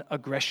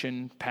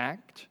non-aggression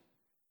pact.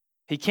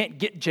 He can't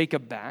get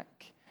Jacob back.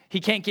 He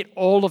can't get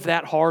all of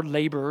that hard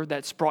labor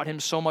that's brought him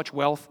so much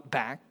wealth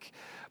back.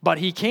 But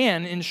he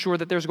can ensure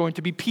that there's going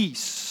to be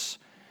peace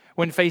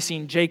when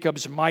facing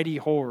Jacob's mighty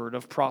horde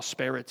of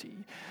prosperity.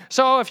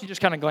 So if you just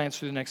kind of glance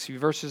through the next few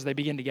verses, they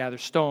begin to gather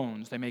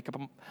stones. They make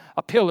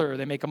a pillar.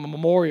 They make a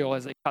memorial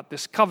as they cut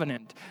this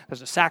covenant.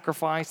 There's a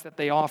sacrifice that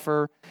they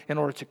offer in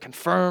order to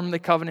confirm the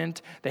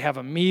covenant. They have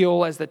a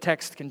meal as the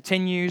text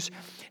continues.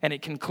 And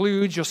it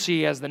concludes, you'll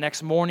see as the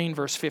next morning,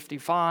 verse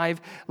 55,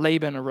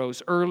 Laban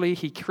arose early.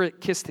 He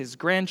kissed his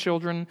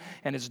grandchildren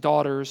and his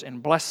daughters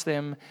and blessed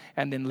them.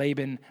 And then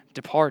Laban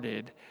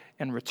departed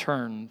and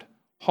returned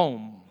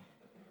home.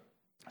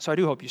 So I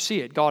do hope you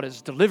see it. God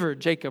has delivered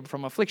Jacob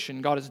from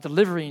affliction. God is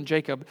delivering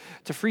Jacob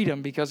to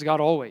freedom because God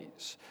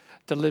always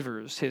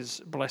delivers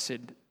his blessed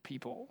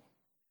people.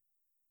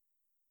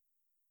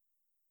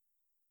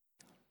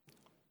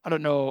 I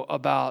don't know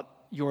about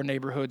your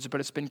neighborhoods,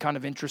 but it's been kind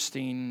of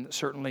interesting,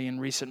 certainly in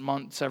recent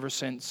months, ever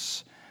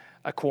since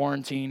a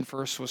quarantine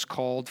first was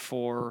called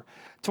for,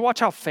 to watch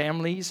how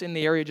families in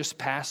the area just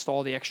passed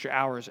all the extra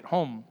hours at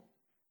home.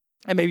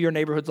 And maybe your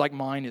neighborhood's like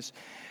mine is,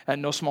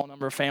 and no small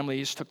number of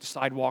families took the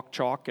sidewalk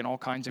chalk and all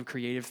kinds of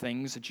creative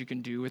things that you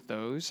can do with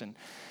those. And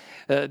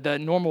the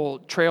normal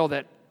trail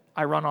that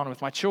I run on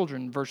with my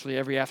children virtually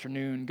every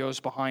afternoon goes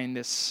behind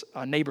this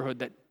neighborhood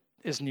that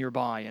is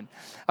nearby. And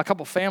a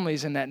couple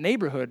families in that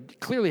neighborhood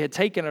clearly had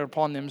taken it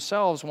upon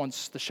themselves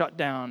once the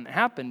shutdown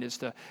happened, is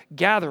to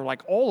gather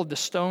like all of the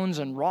stones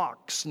and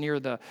rocks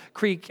near the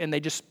creek, and they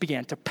just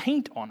began to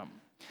paint on them.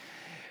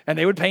 And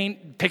they would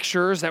paint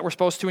pictures that were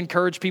supposed to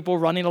encourage people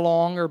running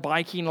along or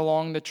biking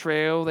along the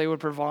trail. They would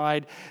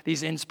provide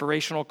these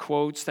inspirational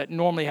quotes that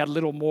normally had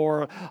little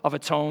more of a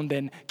tone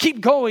than, "Keep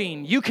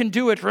going, you can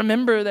do it,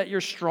 remember that you're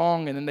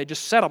strong." And then they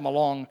just set them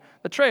along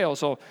the trail.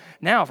 So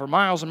now for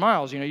miles and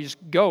miles, you just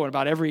go, and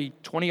about every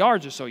 20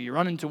 yards or so, you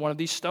run into one of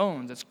these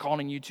stones that's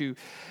calling you to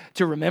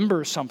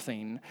remember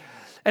something.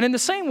 And in the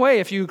same way,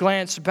 if you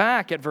glance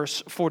back at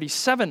verse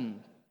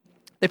 47,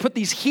 they put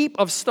these heap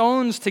of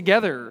stones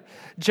together,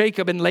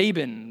 Jacob and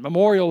Laban,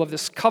 memorial of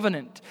this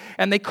covenant.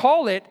 And they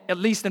call it, at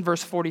least in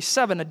verse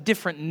 47, a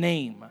different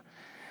name.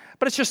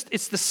 But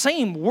it's the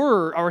same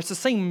word, or it's the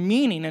same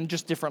meaning in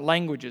just different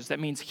languages. That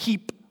means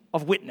heap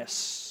of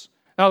witness.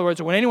 In other words,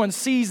 when anyone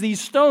sees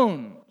these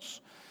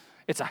stones,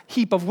 it's a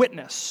heap of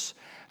witness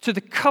to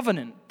the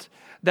covenant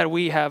that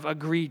we have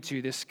agreed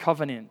to, this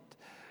covenant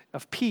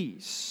of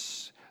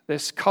peace,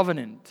 this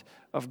covenant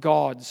of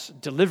God's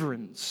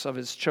deliverance of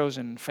his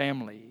chosen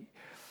family.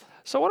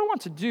 So what I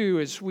want to do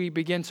as we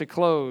begin to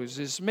close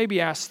is maybe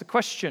ask the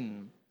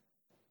question,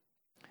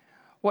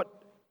 what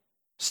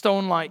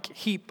stone-like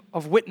heap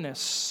of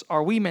witness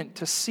are we meant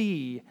to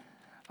see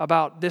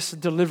about this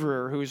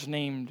deliverer who is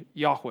named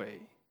Yahweh?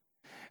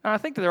 And I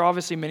think that there are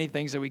obviously many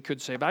things that we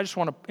could say, but I just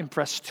want to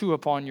impress two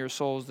upon your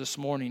souls this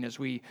morning as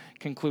we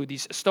conclude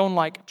these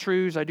stone-like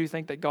truths I do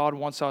think that God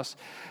wants us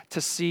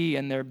to see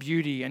in their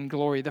beauty and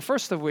glory. The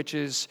first of which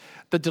is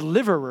the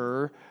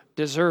deliverer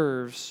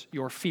deserves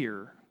your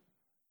fear.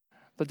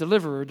 The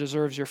deliverer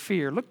deserves your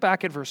fear. Look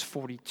back at verse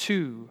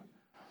 42.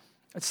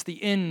 It's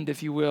the end,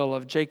 if you will,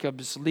 of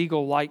Jacob's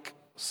legal-like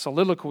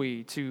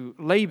soliloquy to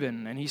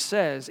Laban. And he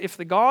says, "If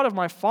the God of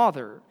my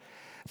father,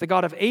 the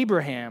God of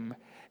Abraham,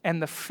 and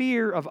the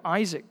fear of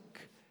Isaac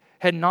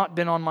had not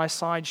been on my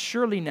side,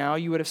 surely now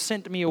you would have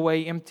sent me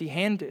away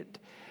empty-handed.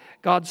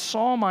 God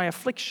saw my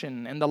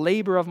affliction and the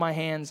labor of my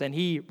hands, and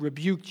he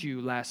rebuked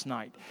you last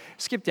night."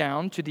 Skip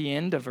down to the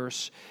end of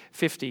verse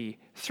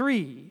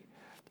 53.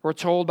 We're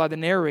told by the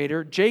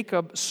narrator,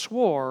 Jacob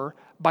swore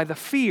by the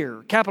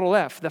fear, capital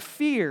F, the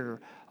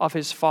fear of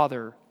his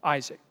father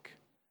Isaac.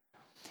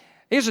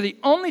 These are the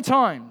only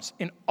times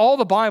in all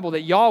the Bible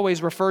that Yahweh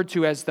is referred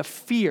to as the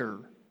fear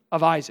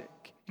of Isaac.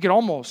 You could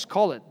almost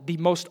call it the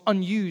most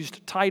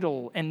unused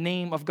title and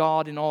name of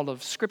God in all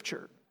of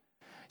Scripture.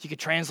 You could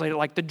translate it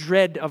like the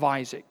dread of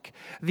Isaac,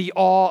 the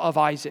awe of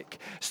Isaac.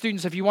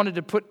 Students, if you wanted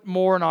to put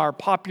more in our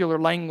popular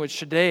language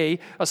today,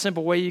 a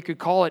simple way you could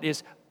call it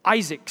is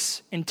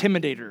Isaac's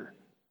intimidator.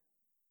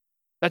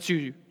 That's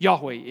who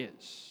Yahweh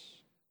is.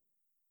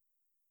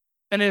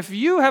 And if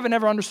you haven't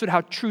ever understood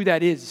how true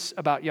that is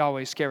about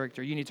Yahweh's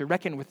character, you need to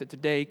reckon with it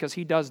today, because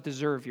he does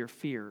deserve your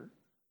fear.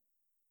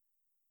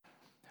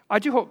 I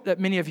do hope that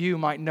many of you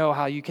might know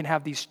how you can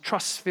have these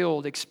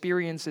trust-filled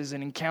experiences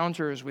and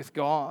encounters with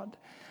God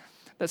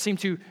that seem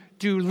to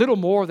do little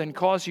more than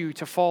cause you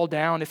to fall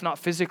down, if not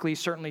physically,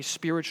 certainly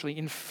spiritually,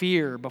 in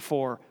fear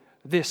before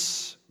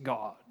this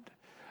God.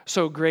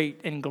 So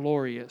great and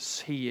glorious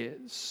he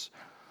is.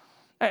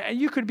 And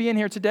you could be in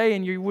here today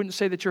and you wouldn't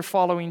say that you're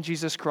following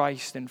Jesus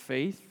Christ in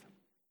faith.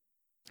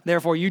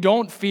 Therefore, you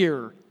don't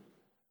fear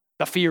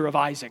the fear of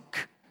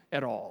Isaac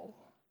at all.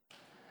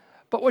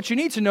 But what you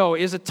need to know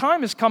is a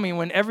time is coming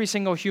when every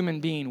single human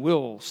being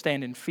will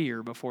stand in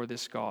fear before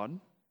this God.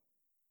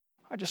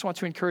 I just want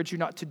to encourage you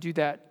not to do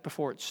that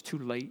before it's too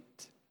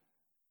late.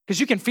 Because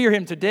you can fear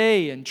him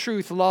today in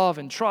truth, love,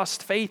 and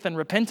trust, faith, and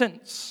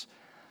repentance.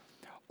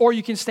 Or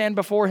you can stand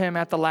before him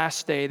at the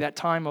last day, that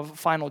time of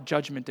final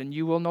judgment, and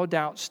you will no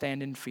doubt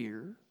stand in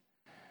fear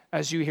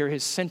as you hear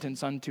his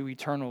sentence unto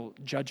eternal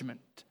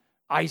judgment.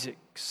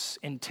 Isaac's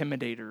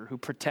intimidator who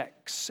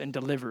protects and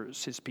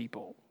delivers his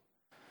people.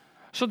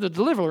 So the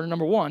deliverer,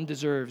 number one,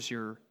 deserves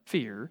your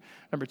fear.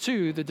 Number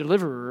two, the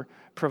deliverer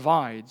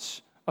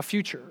provides a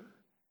future.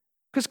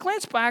 Because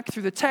glance back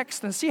through the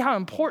text and see how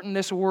important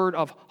this word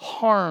of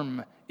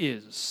harm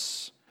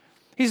is.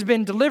 He's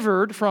been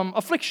delivered from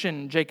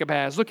affliction, Jacob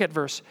has. Look at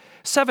verse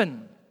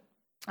 7.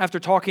 After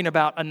talking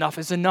about enough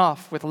is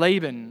enough with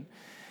Laban,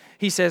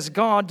 he says,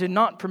 God did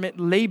not permit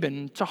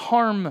Laban to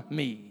harm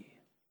me.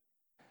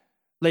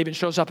 Laban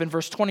shows up in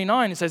verse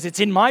 29 and says, it's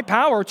in my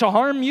power to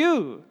harm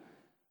you,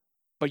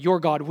 but your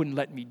God wouldn't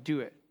let me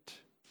do it.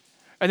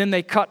 And then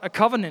they cut a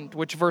covenant,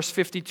 which verse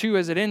 52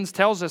 as it ends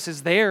tells us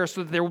is there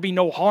so that there will be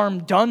no harm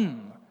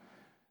done,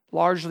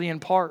 largely in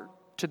part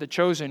to the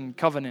chosen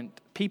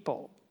covenant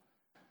people.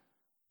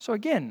 So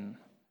again,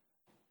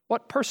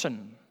 what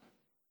person,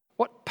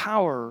 what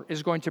power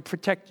is going to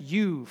protect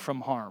you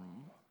from harm?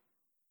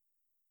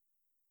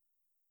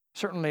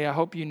 Certainly, I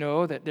hope you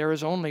know that there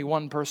is only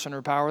one person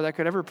or power that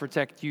could ever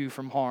protect you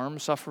from harm,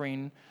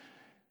 suffering,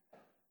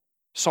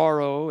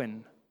 sorrow,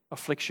 and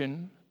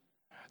affliction.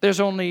 There's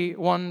only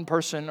one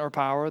person or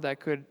power that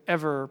could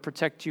ever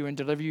protect you and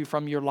deliver you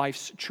from your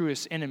life's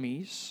truest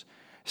enemies,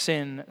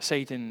 sin,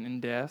 Satan,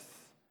 and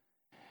death.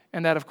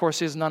 And that, of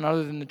course, is none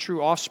other than the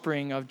true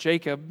offspring of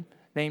Jacob,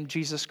 named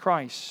Jesus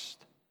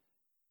Christ.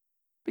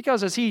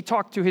 Because as he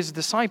talked to his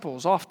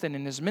disciples often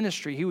in his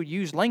ministry, he would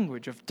use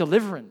language of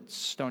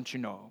deliverance, don't you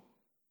know?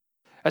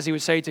 As he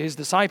would say to his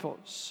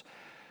disciples,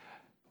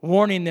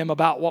 warning them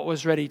about what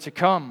was ready to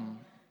come,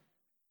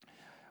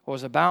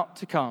 was about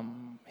to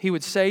come. He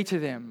would say to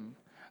them,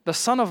 the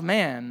Son of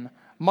Man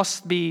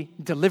must be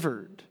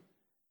delivered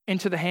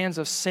into the hands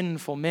of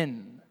sinful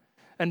men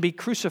and be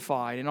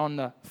crucified, and on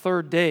the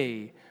third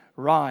day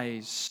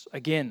rise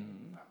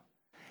again.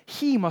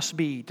 He must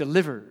be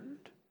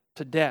delivered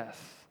to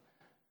death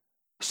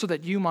so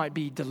that you might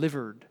be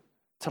delivered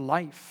to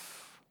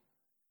life.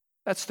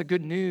 That's the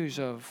good news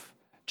of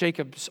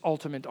Jacob's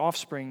ultimate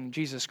offspring,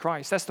 Jesus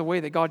Christ. That's the way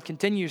that God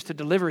continues to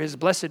deliver his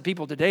blessed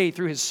people today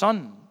through his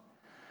Son,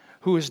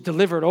 who is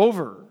delivered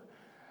over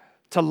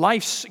to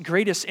life's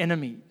greatest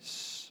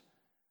enemies,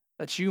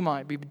 that you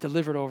might be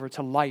delivered over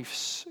to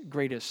life's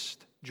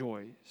greatest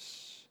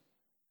joys.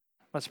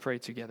 Let's pray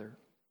together.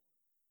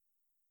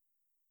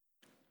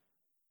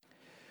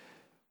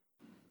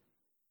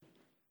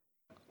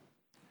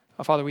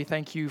 Father, we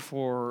thank you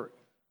for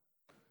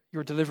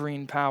your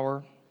delivering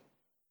power,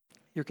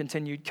 your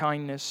continued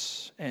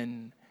kindness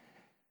and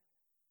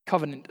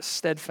covenant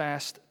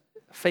steadfast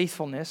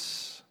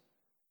faithfulness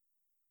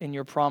in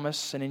your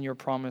promise and in your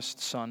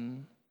promised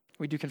Son.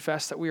 We do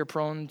confess that we are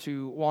prone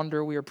to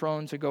wander, we are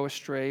prone to go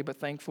astray, but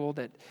thankful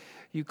that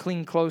you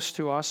cling close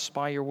to us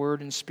by your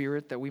word and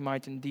spirit, that we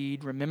might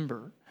indeed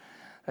remember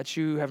that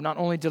you have not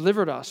only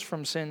delivered us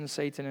from sin,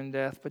 Satan, and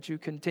death, but you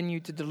continue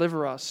to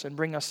deliver us and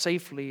bring us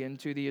safely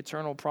into the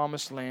eternal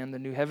promised land, the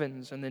new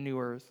heavens and the new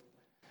earth.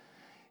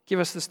 Give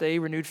us this day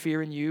renewed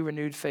fear in you,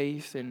 renewed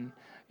faith in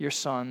your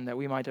Son, that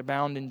we might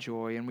abound in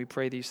joy. And we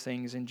pray these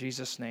things in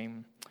Jesus'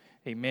 name.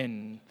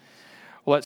 Amen.